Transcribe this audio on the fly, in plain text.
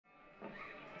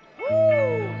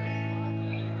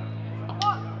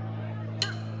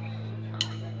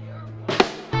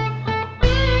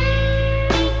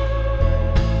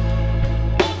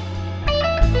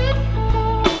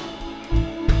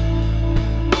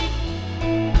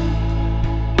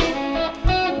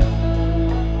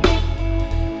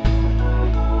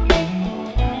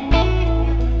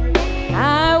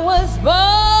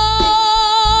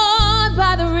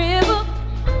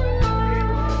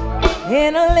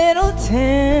little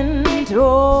tent,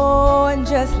 oh, and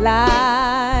just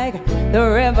like the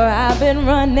river I've been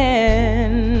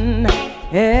running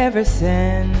ever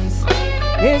since.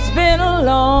 It's been a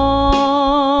long,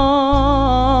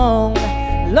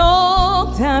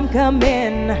 long time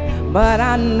coming, but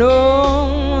I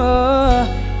know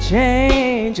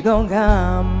change gonna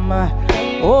come.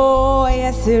 Oh,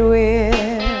 yes it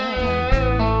will.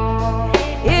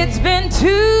 It's been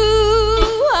too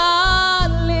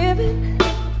hard living,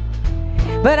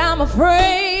 but I'm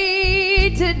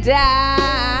afraid to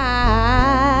die,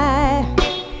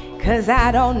 'cause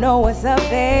I don't know what's up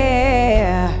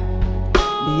there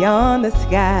beyond the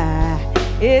sky.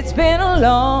 It's been a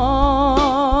long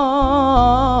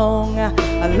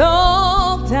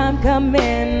time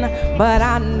coming, but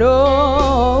I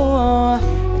know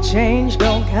a change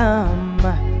gon' come.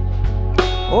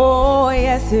 Oh,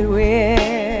 yes it will.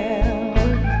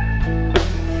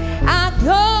 I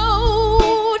go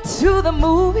to the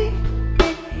movie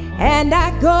and I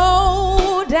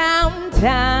go downtown,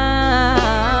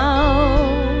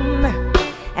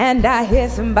 and I hear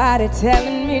somebody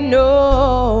telling me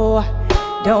no,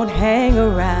 don't hang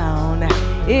around.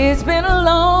 It's been a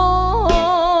long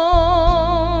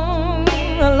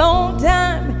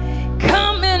time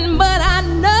coming, but I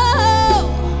know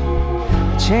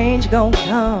change gon'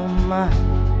 come.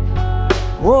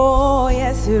 Oh,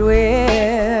 yes it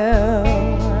will.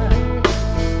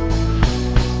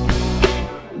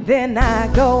 Then I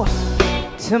go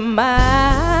to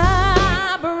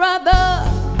my brother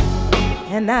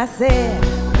and I said,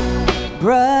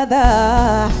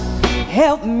 brother,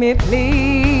 help me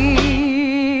please.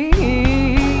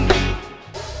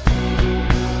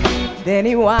 Then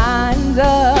he winds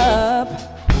up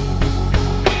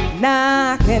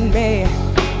knocking me,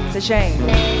 it's a shame,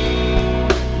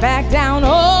 back down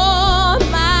on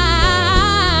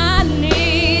my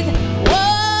knees.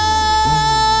 Whoa,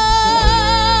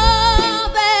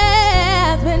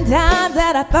 there's been times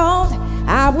that I thought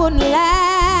I wouldn't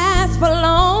last for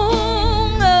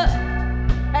long, but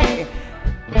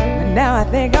now I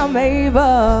think I'm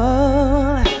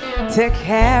able to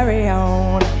carry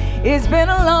on. It's been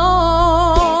a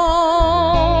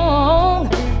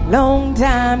long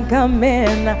time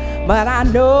coming, but I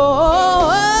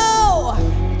know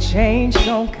change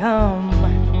gon' come.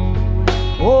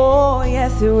 Oh,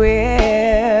 yes it will.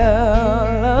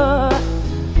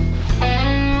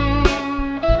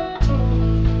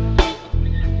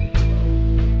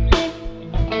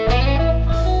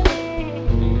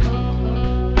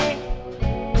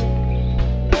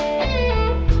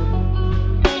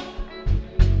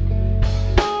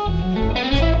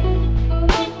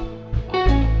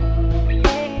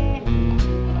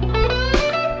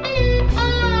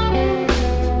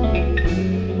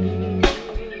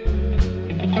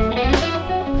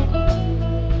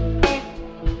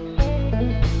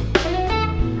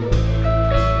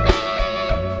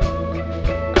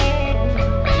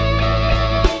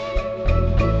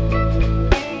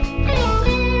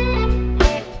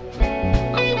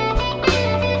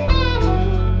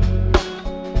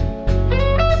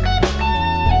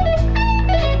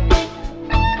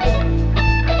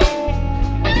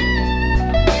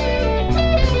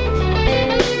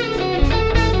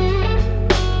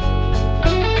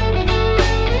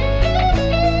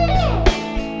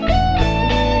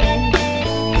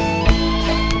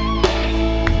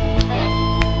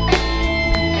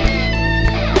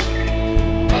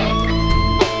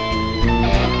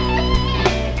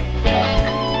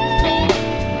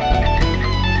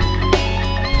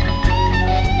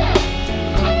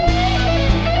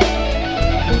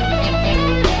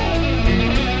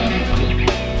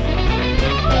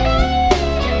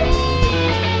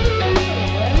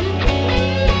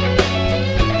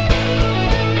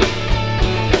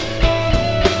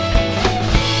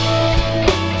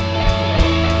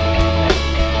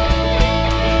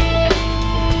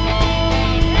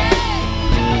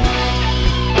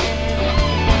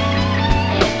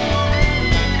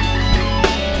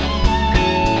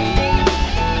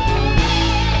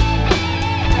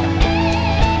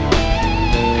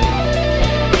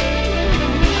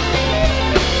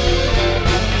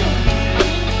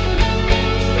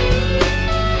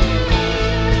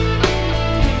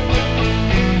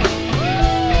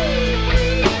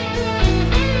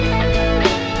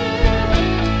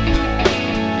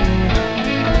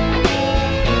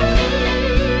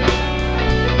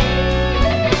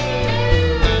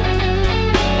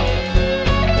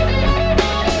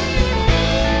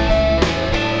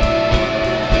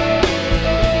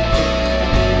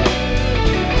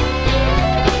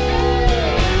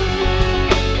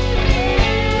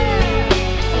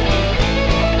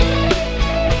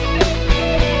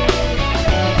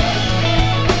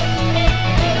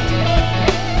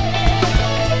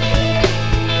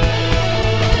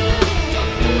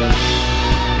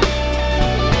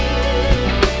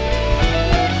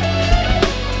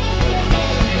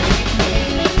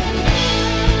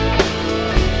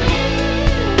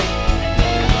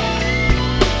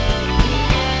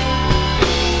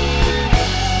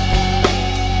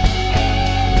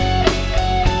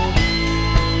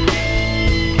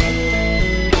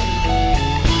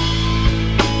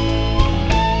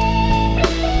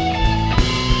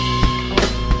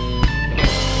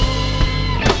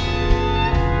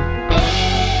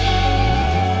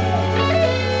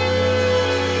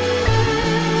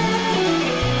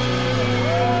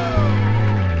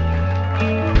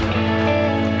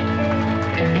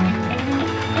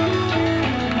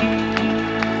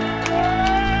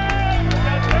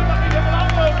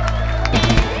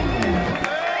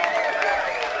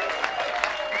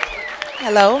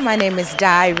 Hello, my name is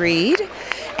Di Reed,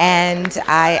 and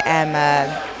I am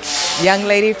a young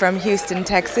lady from Houston,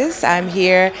 Texas. I'm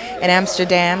here in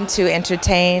Amsterdam to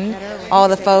entertain all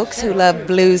the folks who love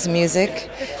blues music.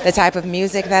 The type of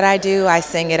music that I do, I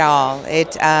sing it all.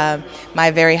 My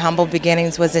very humble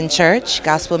beginnings was in church,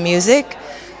 gospel music,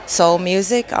 soul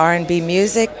music, R&B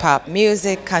music, pop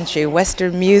music, country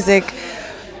western music,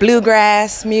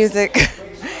 bluegrass music.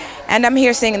 And I'm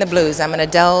here singing the blues. I'm an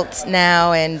adult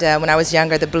now, and when I was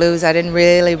younger, the blues I didn't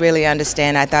really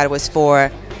understand. I thought it was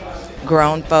for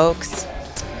grown folks.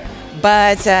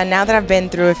 But now that I've been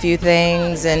through a few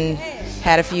things and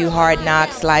had a few hard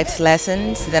knocks, life's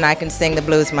lessons, then I can sing the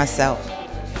blues myself.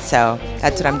 So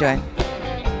that's what I'm doing.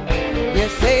 You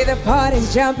say the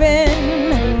party's jumping,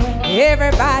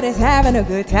 everybody's having a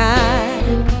good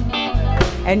time,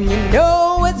 and you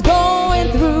know what's going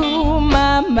through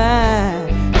my mind.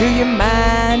 Do you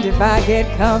mind if I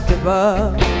get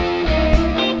comfortable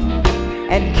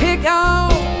and kick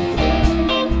off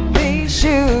these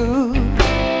shoes?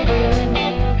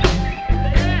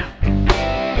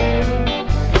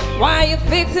 While you're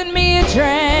fixing me a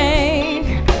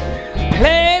drink,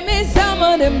 play me some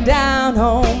of them down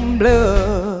home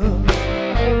blues.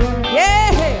 Yeah,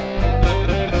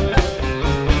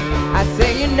 I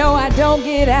say, you know, I don't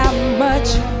get out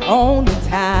much on the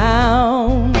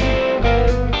town,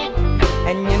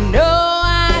 and you know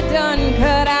I done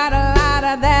cut out a lot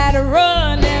of that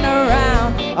running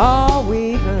around all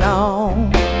week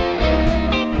long.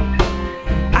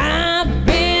 I've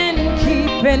been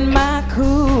keeping my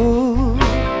cool,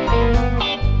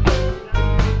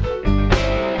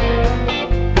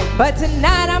 but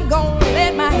tonight I'm gonna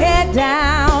let my head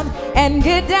down and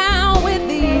get down with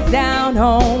these down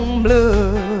home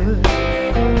blues.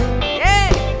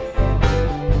 Yes,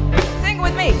 sing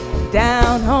with me.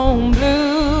 Down home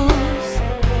blues,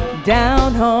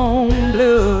 down home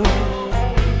blues.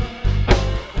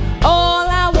 All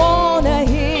I wanna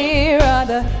hear are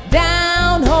the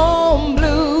down home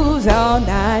blues all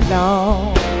night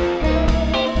long.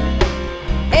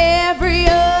 Every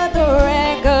other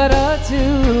record or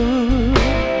two,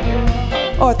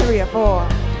 or three or four,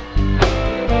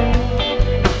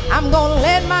 I'm gonna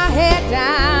let my head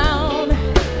down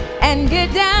and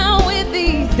get down with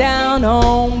these down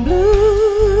home blues.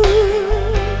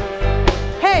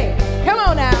 Hey, come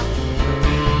on now.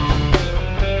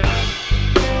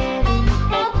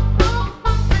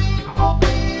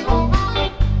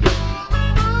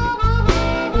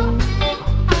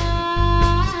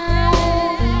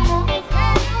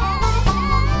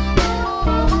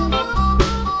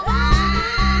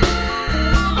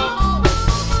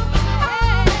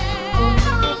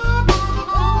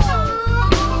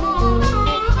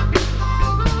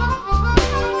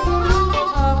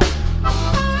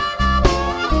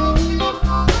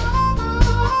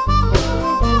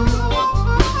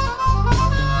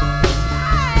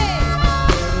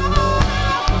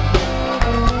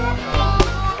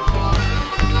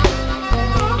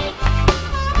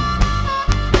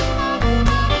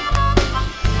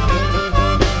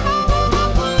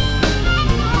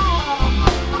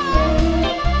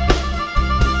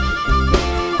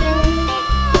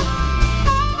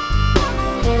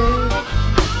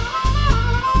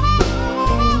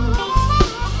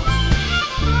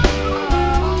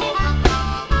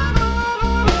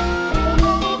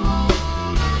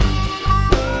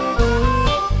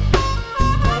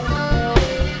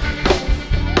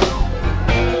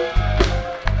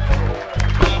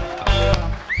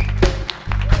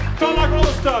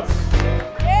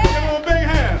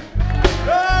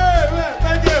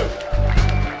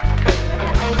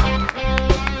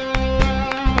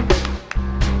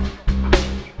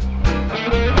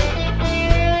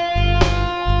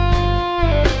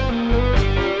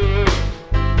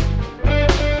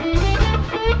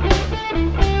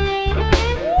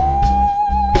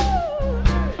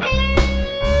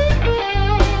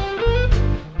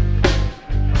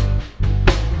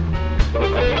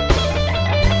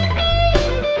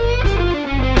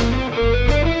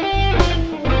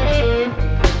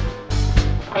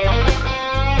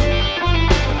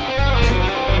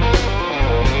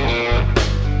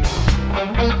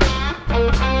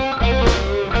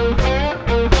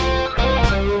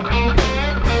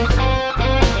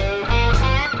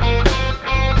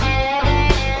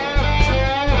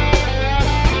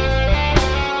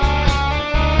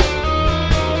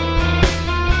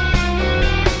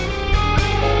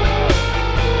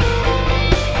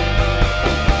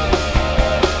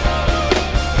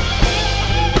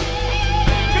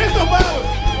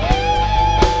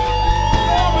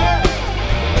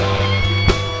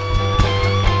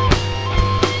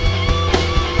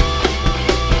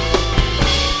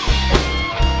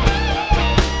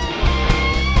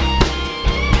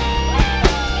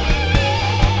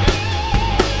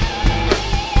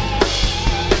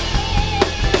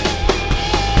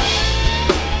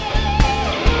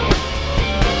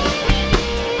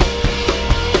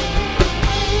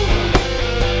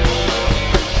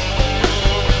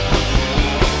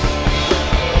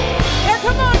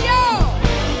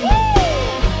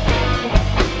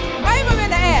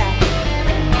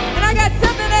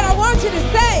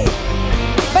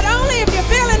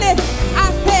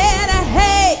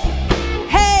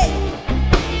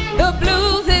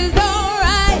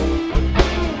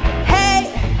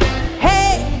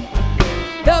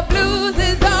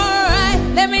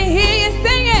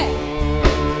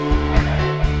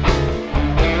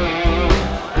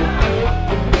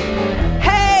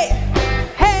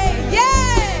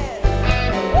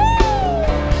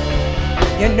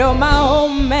 know my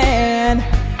old man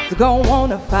is gonna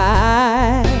wanna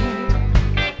fight.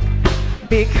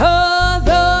 Because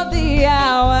of the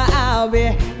hour I'll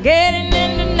be getting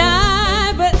in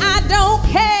tonight, but I don't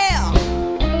care.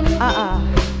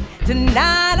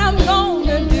 Tonight I'm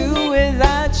gonna do as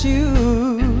I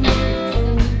choose.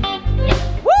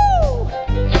 Woo!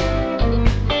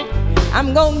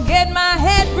 I'm gonna get my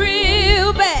head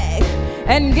real back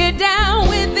and get down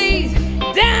with these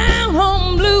down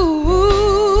home blues.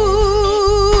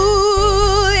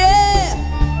 Yeah,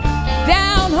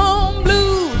 down home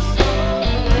blues,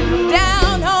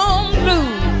 down home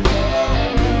blues.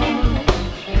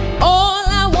 All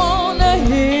I wanna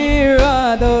hear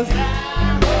are those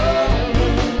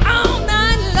all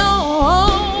night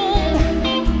long.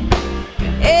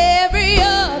 Every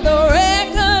other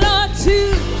record or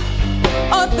two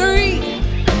or three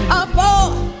or four,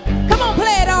 come on,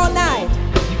 play it all night.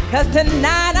 'Cause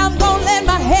tonight I'm gonna let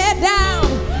my head down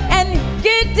and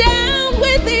get down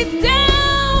with these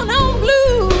down on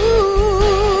blues.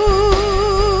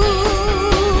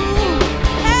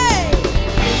 Hey!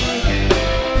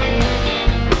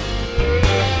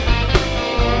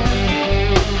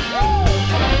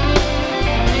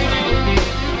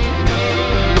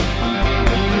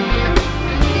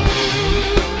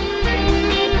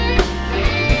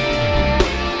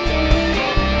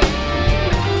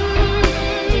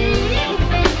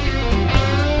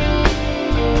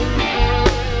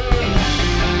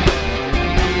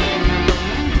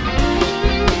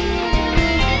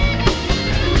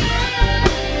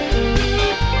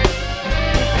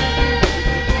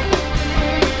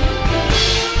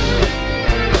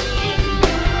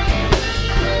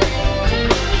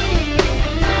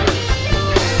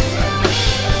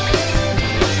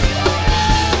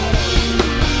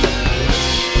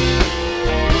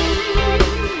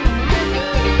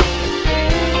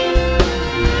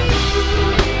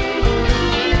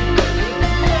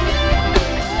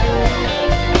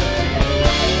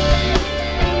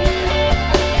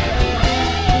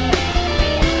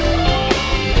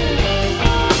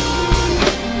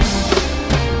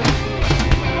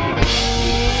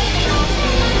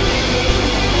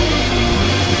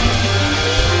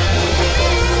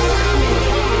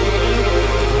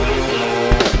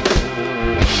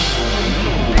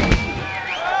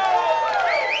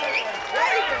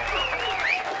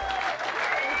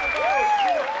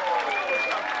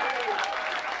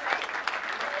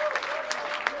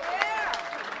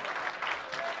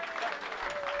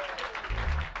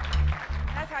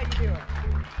 That's how you do it.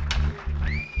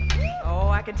 Oh,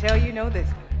 I can tell you know this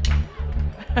one.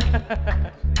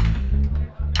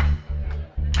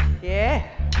 Yeah,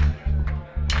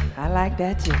 I like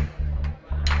that too.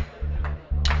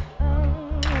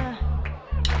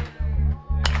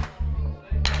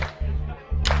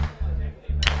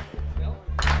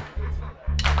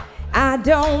 I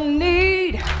don't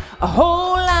need a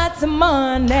whole lot of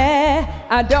money.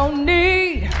 I don't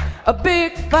need a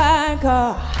big fine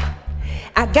car.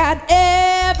 I got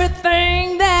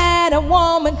everything that a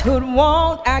woman could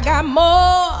want. I got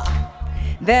more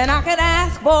than I could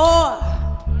ask for.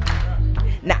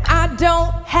 Now I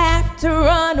don't have to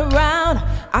run around.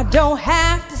 I don't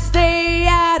have to stay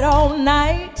out all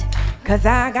night. 'Cause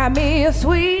I got me a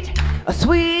sweet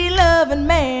loving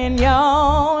man,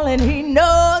 y'all. And he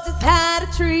knows just how to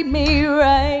treat me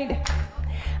right.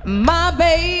 My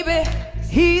baby,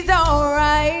 he's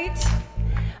alright.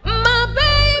 My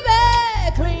baby,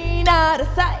 clean out of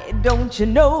sight. Don't you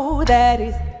know that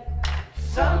he's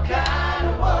some kind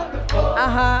of wonderful?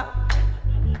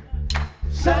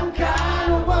 Some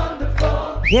kind of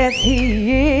wonderful. Yes,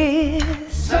 he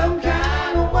is. Some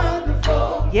kind of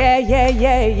wonderful. Yeah, yeah,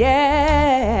 yeah,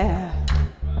 yeah.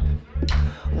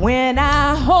 When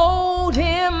I hold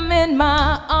him in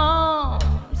my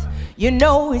arms, you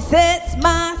know he sets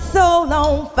my soul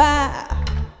on fire.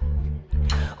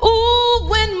 Ooh,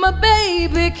 when my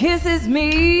baby kisses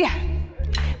me,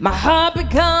 my heart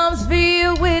becomes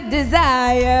filled with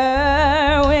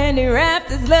desire. When he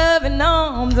wraps his loving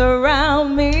arms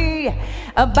around me,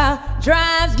 about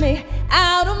drives me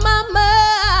out of my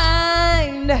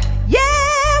mind.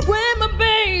 Yeah, when my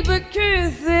baby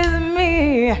kisses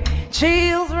me,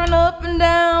 chills run up and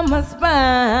down my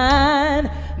spine.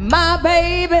 My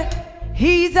baby,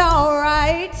 he's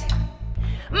alright.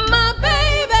 My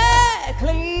baby,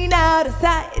 clean out of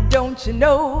sight. Don't you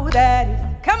know that he's,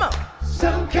 come on.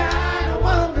 Some kind of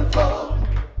wonderful.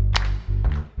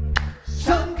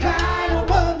 Some kind of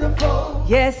wonderful.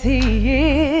 Yes, he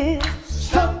is.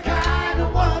 Some kind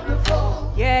of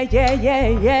wonderful. Yeah, yeah, yeah,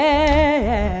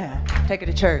 yeah. Take it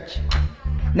to church.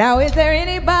 Now, is there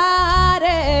anybody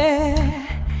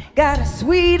Got a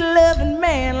sweet loving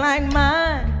man like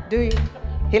mine. Do you?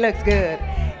 He looks good.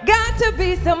 Got to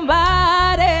be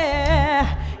somebody.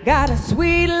 Got a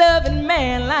sweet loving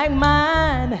man like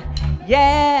mine.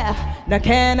 Yeah. Now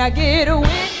can I get a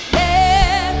witness?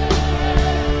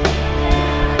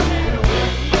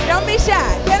 Don't be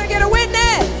shy. Can I get a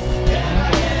witness?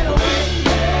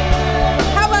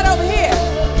 How about over here?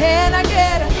 Can I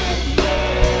get a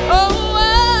oh,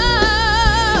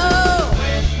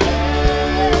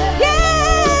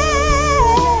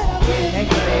 yeah.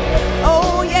 Thank you, baby.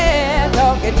 Oh yeah,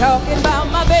 talking about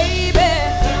my baby.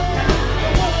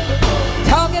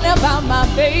 Talking about my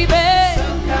baby.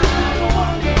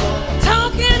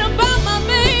 Talking about my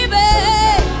baby.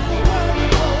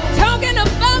 Talking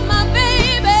about my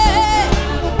baby.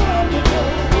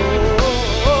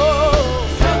 Oh,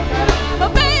 my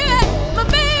baby, my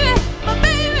baby, my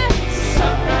baby.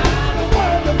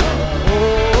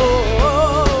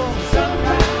 Oh,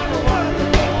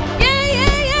 yeah,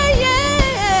 yeah, yeah,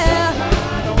 yeah.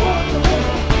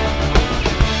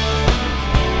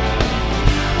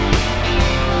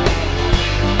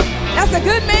 That's a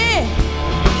good man.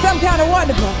 Some kind of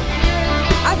wonderful.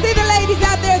 I see the ladies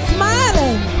out there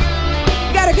smiling.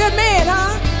 You got a good man,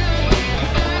 huh?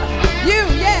 You,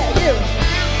 yeah, you.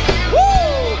 Woo!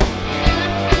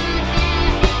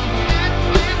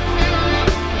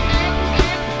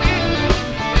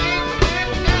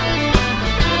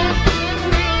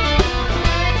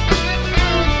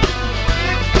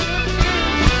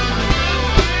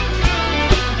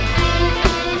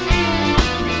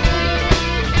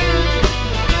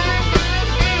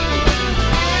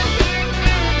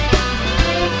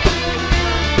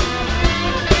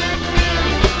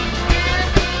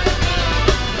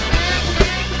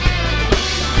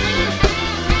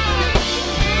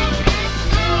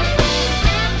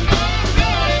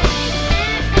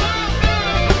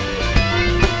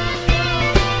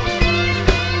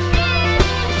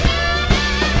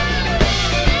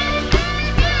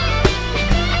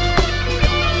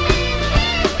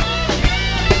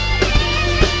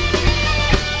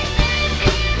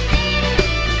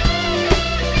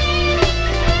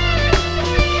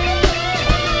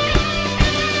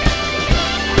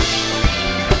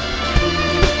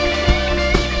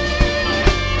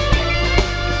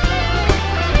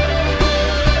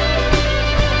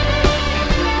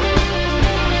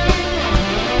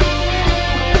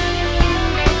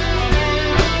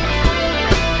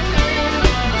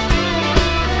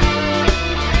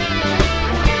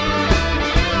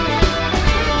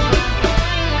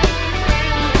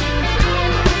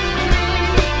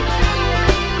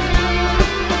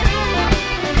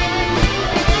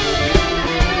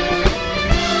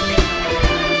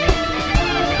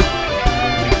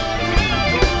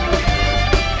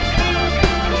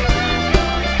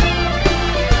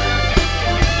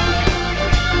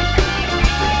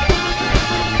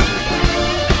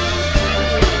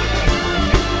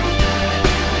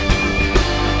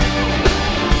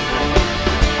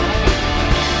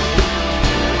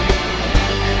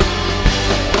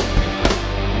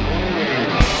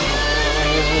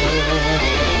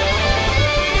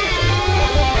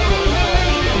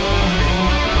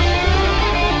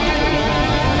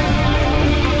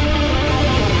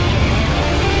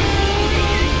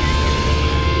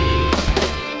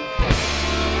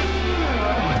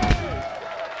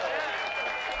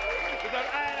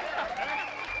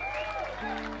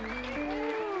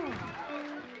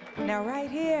 Now right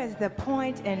here is the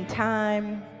point in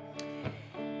time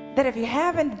that if you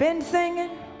haven't been singing,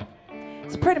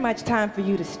 it's pretty much time for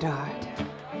you to start.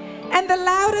 And the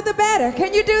louder the better.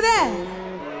 Can you do that?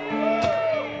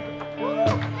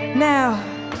 Now,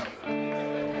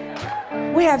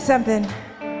 we have something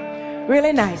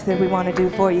really nice that we want to do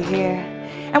for you here.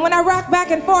 And when I rock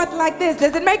back and forth like this,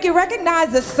 does it make you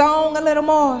recognize the song a little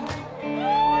more?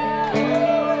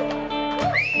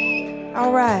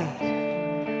 All right.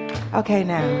 Okay,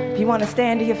 now, if you want to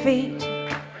stand to your feet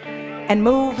and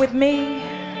move with me,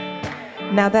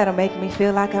 now that'll make me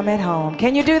feel like I'm at home.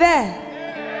 Can you do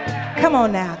that? Come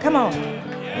on now, come on.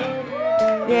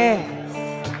 Yes.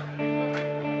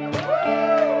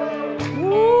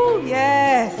 Woo,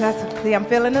 yes. See, I'm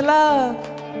feeling the love.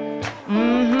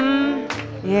 Mm-hmm.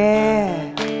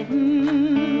 Yeah.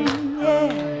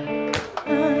 Yeah.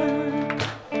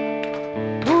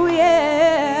 Ooh,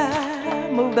 yeah.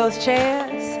 Move those chairs.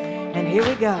 And here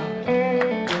we go.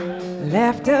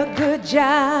 Left a good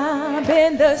job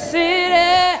in the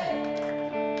city,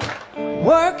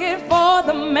 working for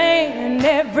the man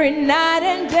every night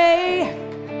and day.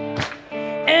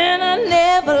 And I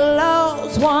never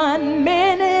lost 1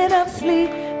 minute of sleep,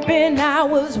 and I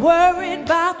was worried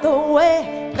about the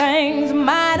way things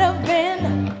might have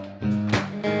been.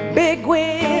 Big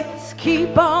wheels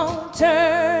keep on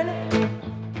turning.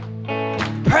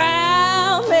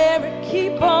 Proud Mary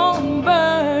keep on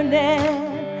burning.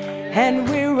 And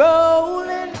we're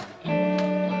rolling,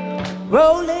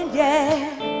 rolling, yeah.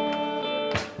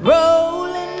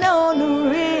 Rolling on the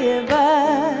river.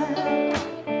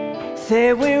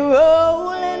 Say we're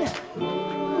rolling,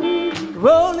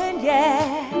 rolling,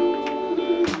 yeah.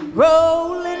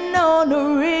 Rolling on the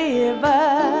river.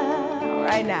 All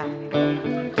right now.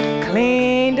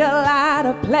 Cleaned a lot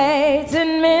of plates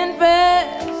in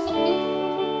Memphis.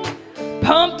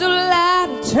 Pumped a lot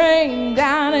of train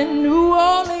down in New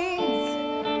Orleans.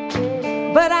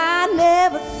 But I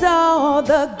never saw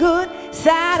the good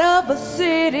side of a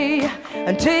city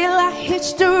until I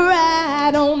hitched a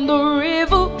ride on the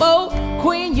riverboat.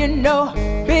 Queen, you know,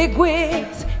 big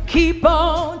wheels keep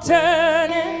on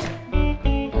turning.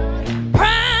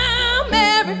 Proud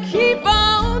Mary keep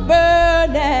on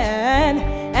burning.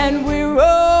 And we're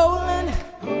rolling,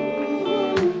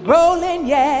 rolling,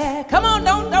 yeah. Come on,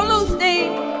 don't lose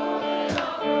steam.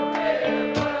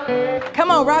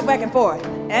 Come on, rock back and forth.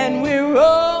 And we're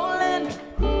rolling,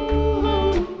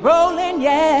 rolling,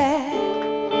 yeah.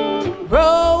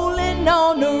 Rolling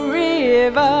on the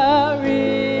river.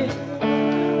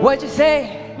 What'd you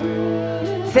say?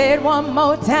 Say it one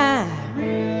more time.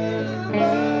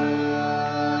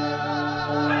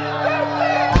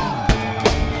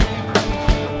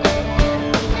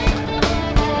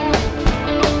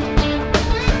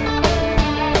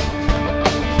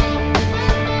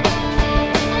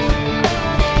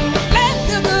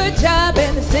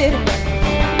 City,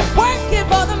 working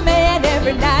for the man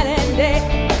every night and day,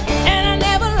 and I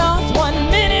never lost 1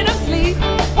 minute of sleep,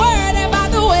 worried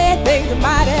about the way things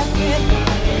might have been.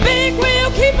 Big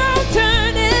wheel keep on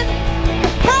turning,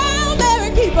 Proud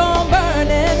Mary keep on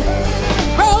burning,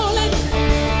 rolling,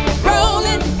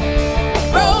 rolling,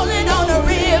 rolling on the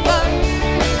river,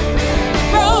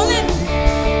 rolling,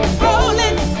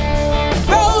 rolling,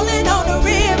 rolling on the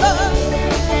river,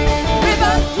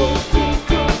 river.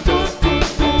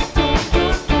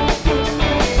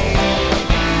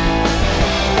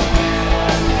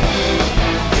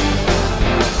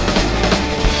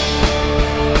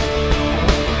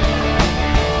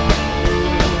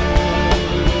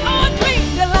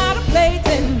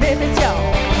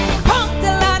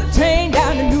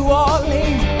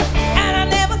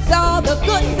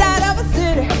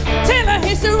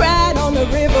 Ride on the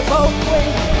river both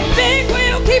ways. Big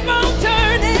wheel keep on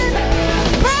turning.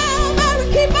 Proud Mary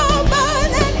keep on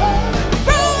burning.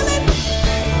 Rolling,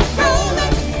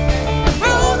 rolling,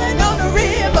 rolling on the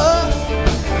river.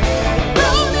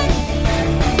 Rolling,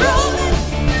 rolling,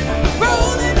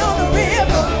 rolling on the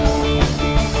river.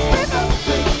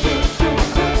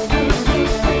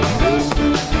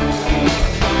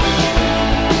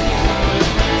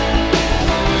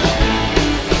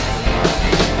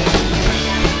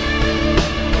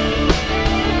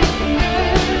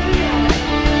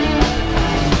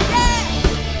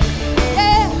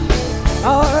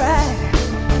 Alright,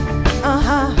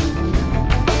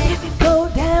 if you go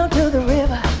down to the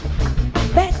river,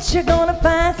 bet you're gonna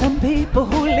find some people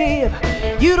who live.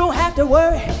 You don't have to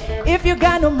worry if you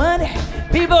got no money.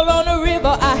 People on the river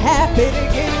are happy to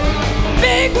give.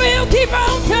 Big wheel keep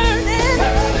on turning.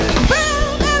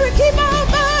 Proud Mary keep on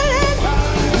burning.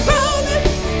 Rolling,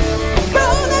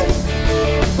 rolling,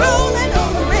 rolling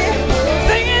on the river.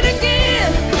 Sing it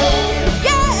again.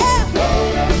 Yeah.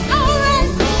 Alright.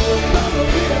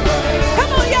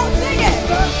 Come on, y'all, sing it.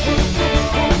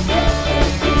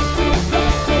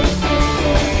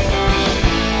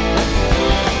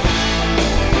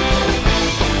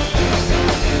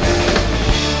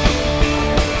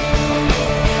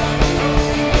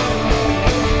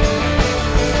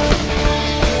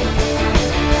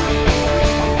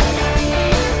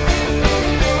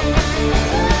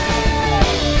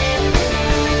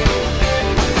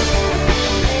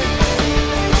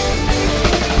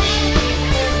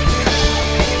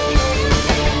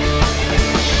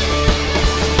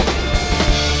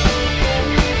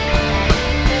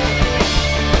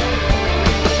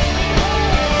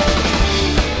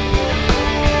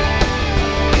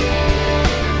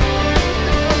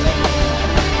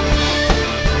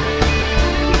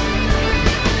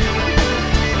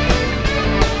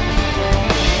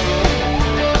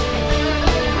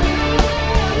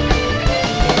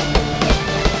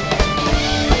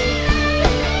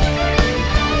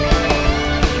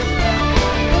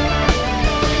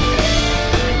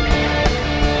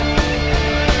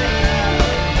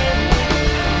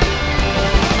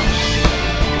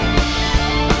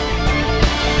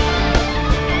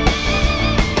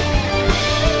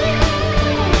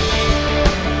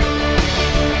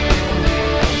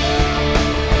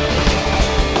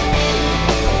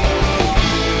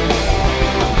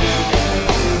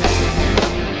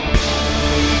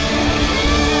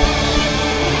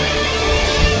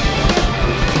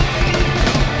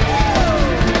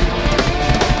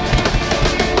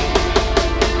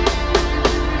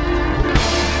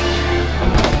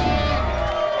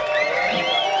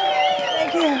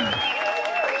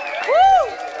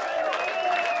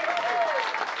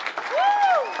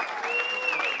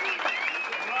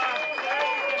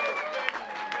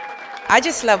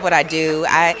 just love what I do.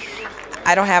 I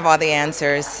don't have all the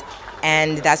answers,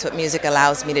 and that's what music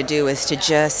allows me to do, is to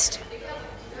just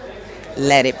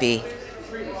let it be.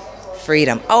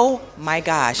 Freedom. Oh my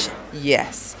gosh,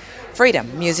 yes.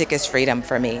 Freedom. Music is freedom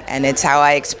for me, and it's how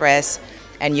I express,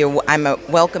 and I'm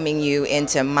welcoming you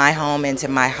into my home, into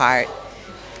my heart,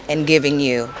 and giving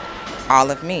you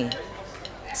all of me.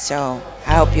 So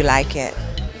I hope you like it.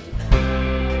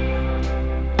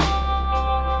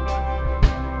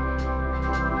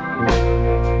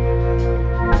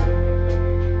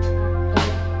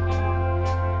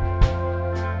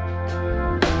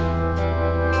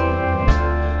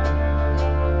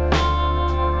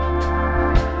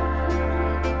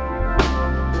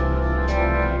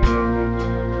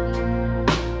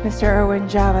 Mr. Erwin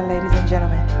Java, ladies and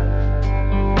gentlemen.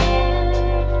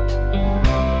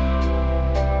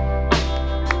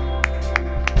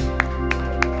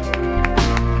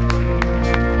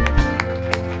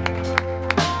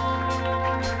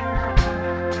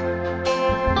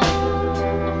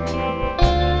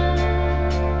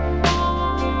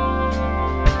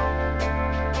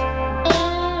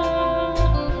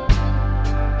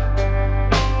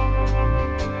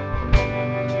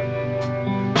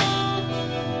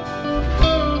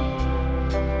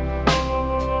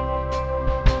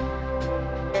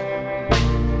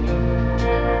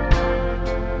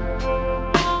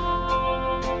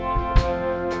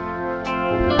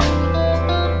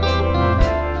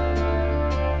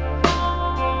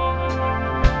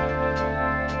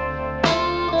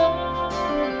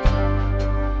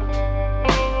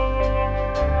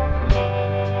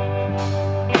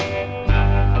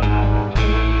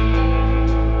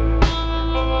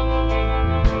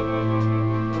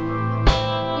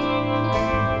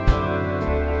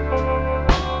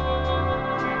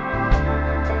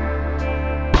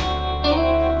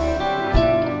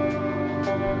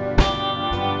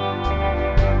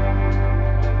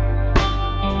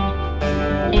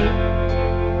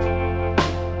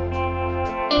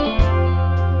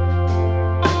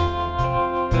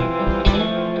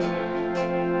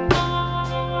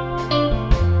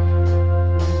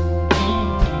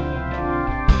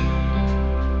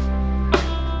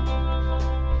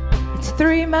 It's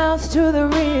 3 miles to the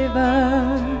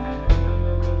river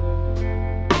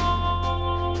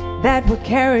that would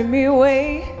carry me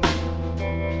away.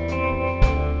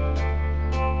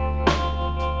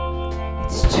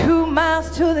 It's 2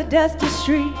 miles to the dusty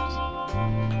street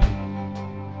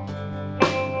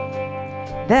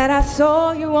that I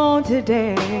saw you on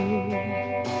today.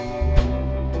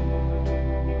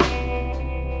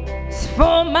 It's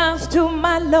 4 miles to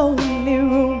my lonely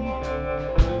room,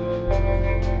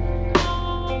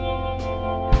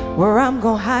 where I'm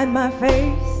gonna hide my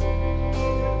face.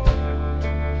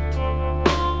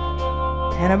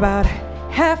 And about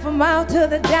half a mile to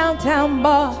the downtown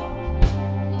bar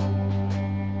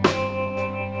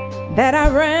that I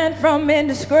ran from in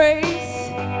disgrace.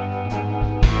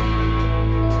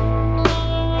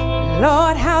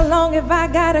 Lord, how long have I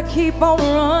gotta keep on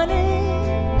running?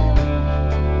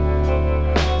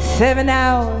 7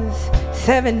 hours,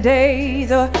 7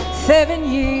 days, or 7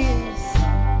 years.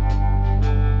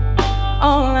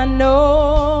 All I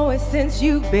know is since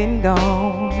you've been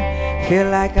gone, feel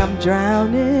like I'm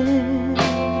drowning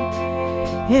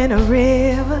in a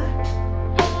river,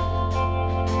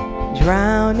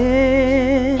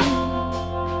 drowning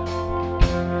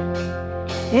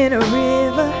in a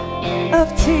river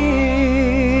of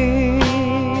tears,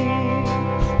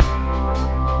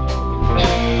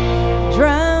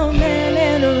 drowning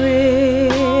in a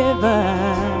river.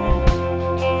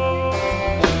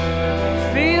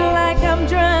 Feel like I'm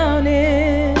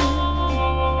drowning,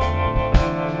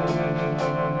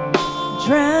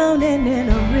 drowning in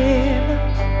a river.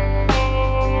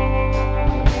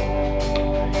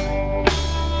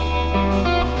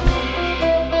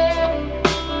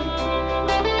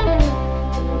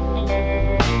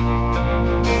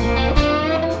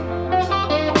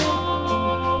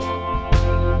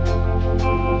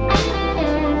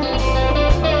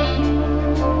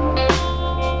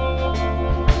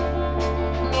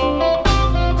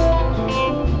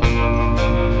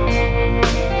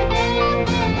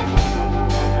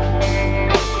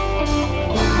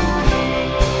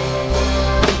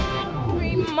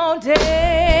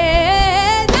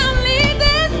 Days I'll leave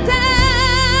this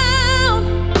town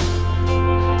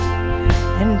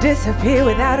and disappear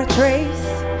without a trace.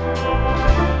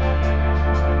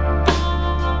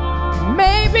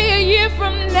 Maybe a year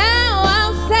from now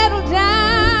I'll settle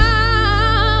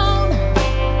down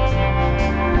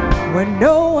where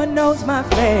no one knows my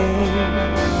face.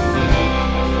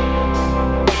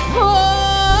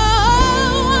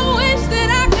 Oh, I wish that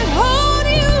I could hold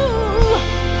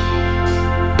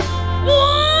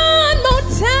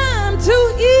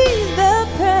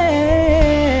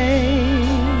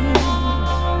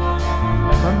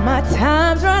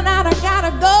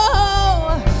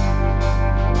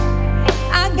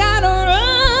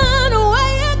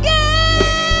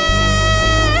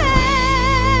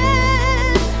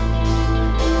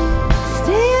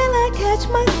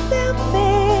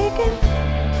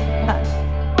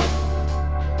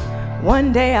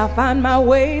I'll find my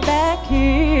way back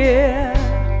here.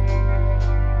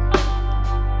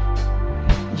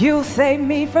 You'll save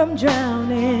me from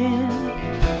drowning,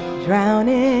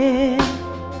 drowning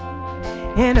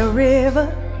in a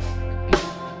river,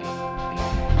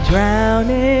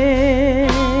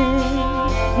 drowning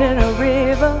in a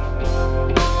river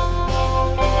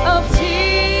of tears.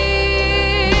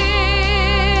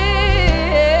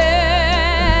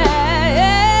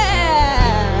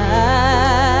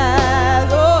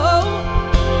 Oh,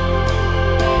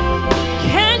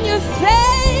 can you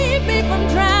save me from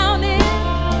drowning?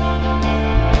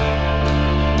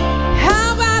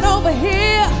 How about over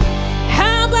here?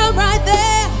 How about right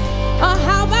there? Or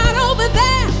how about over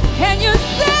there? Can you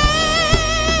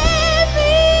save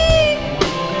me?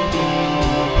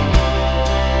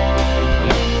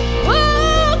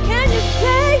 Oh, can you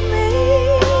save me?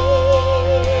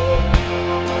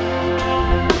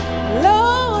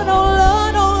 Lord, oh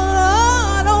Lord, oh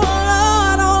Lord, oh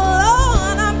Lord, oh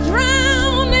Lord, I'm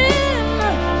drowning,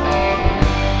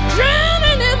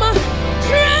 drowning in my,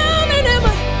 drowning in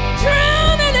my,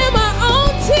 drowning in my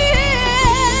own tears.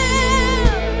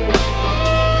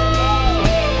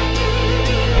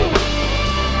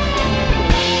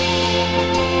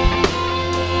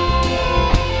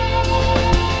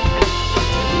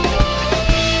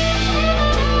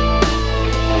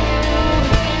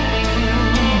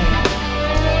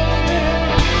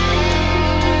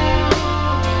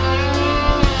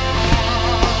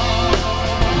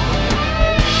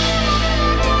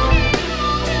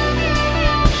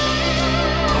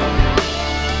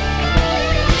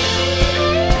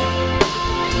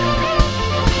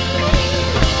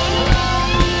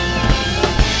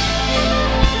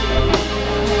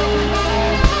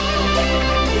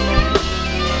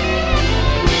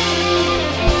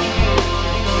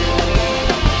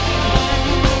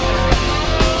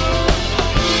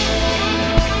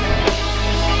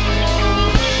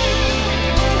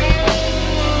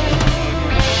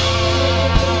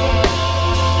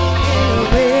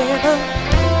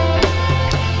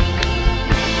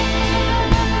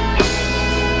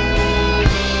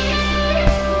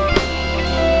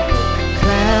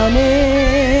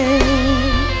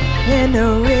 In the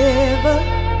river,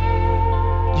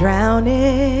 drowning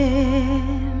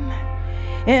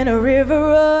in a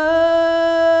river of